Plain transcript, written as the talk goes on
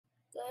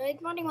Good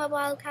morning, Web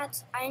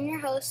Wildcats. I am your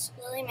host,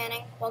 Lily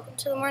Manning. Welcome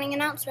to the morning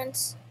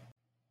announcements.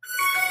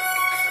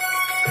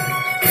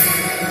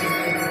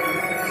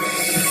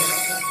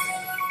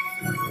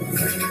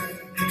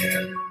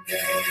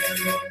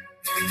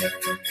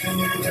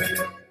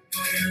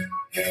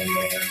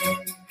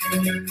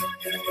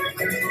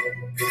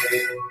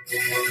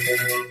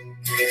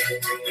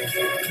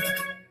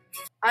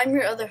 I'm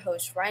your other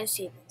host, Ryan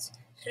Stevens.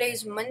 Today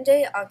is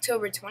Monday,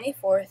 October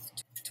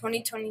 24th,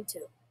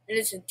 2022, and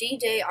it's a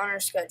D-Day on our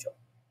schedule.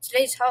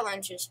 Today's hot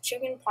lunch is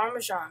chicken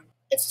parmesan.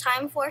 It's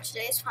time for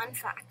today's fun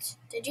fact.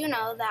 Did you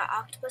know that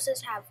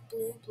octopuses have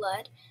blue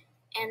blood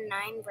and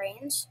 9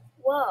 brains?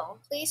 Whoa!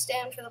 Please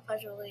stand for the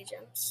Pledge of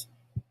Allegiance.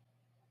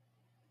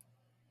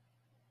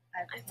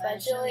 I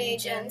pledge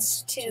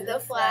allegiance to the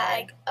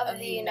flag of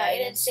the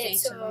United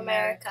States of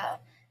America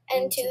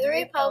and to the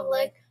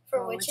republic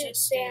for which it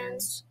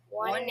stands,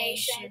 one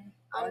nation,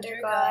 under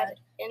God,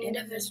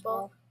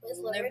 indivisible, with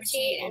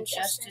liberty and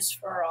justice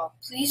for all.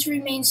 Please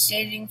remain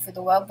standing for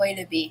the Web Way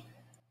to Be.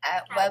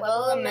 At Webb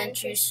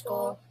Elementary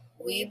School,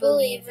 we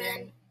believe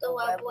in the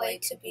Web Way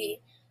to Be.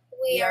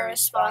 We are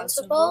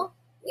responsible,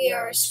 we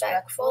are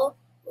respectful,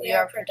 we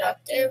are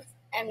productive,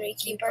 and we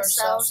keep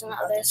ourselves and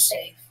others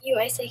safe. You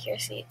may take your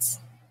seats.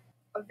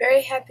 A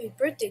very happy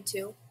birthday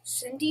to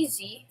Cindy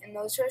Z and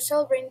those who are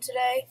celebrating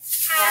today.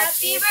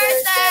 Happy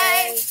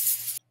birthday!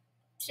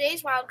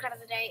 Today's wildcat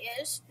of the day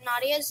is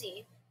Nadia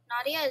Z.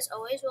 Nadia is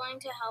always willing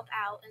to help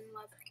out in the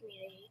web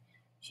community.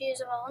 She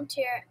is a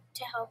volunteer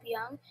to help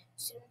young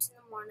students in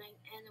the morning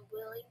and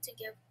willing to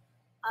give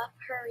up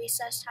her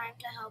recess time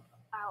to help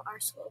out our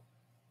school.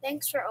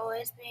 Thanks for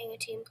always being a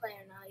team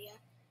player, Nadia,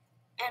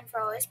 and for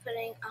always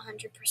putting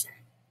 100%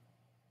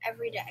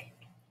 every day.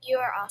 You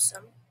are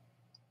awesome.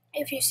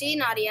 If you see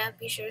Nadia,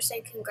 be sure to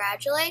say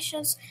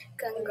congratulations.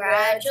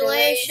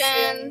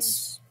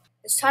 Congratulations.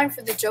 It's time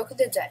for the joke of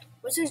the day.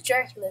 What's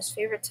Dracula's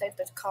favorite type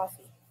of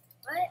coffee?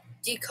 What?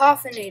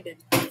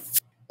 Decaffeinated.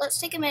 Let's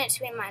take a minute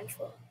to be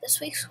mindful. This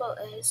week's quote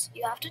is,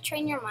 you have to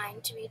train your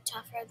mind to be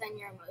tougher than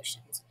your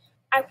emotions.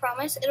 I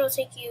promise it'll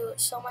take you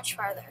so much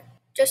farther.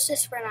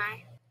 Justice for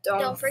Nye.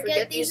 Don't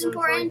forget these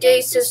important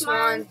dates this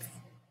month.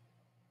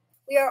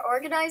 We are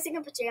organizing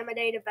a pajama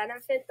day to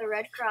benefit the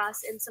Red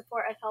Cross in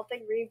support of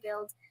helping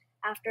rebuild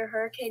after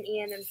Hurricane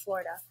Ian in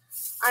Florida.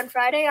 On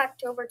Friday,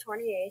 October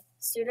 28th,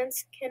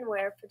 students can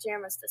wear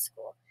pajamas to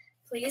school.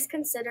 Please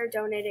consider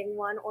donating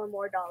 $1 or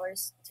more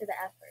to the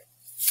effort.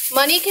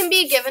 Money can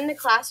be given to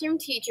classroom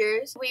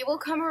teachers. We will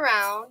come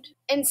around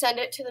and send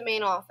it to the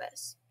main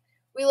office.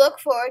 We look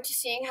forward to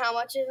seeing how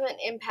much of an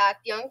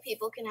impact young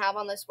people can have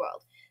on this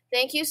world.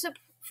 Thank you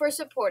for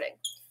supporting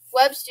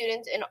Web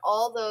students and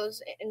all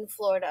those in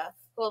Florida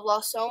who have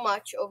lost so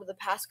much over the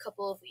past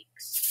couple of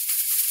weeks.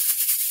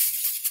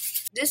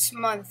 This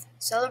month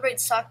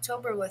celebrates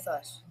Socktober with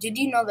us. Did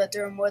you know that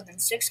there are more than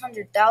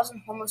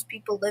 600,000 homeless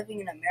people living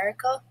in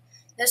America?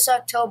 This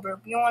October,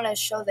 we want to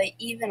show that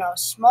even a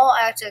small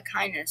act of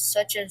kindness,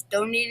 such as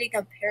donating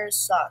a pair of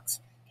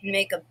socks, can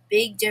make a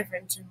big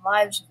difference in the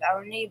lives of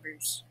our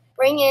neighbors.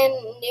 Bring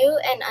in new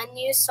and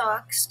unused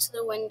socks to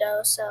the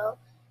windowsill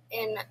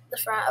in the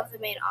front of the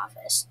main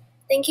office.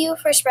 Thank you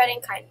for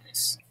spreading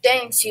kindness.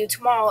 Thanks. See you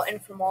tomorrow,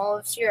 and from all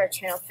of us here at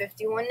Channel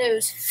 51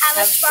 News, have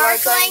a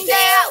sparkling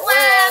day at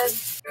Web!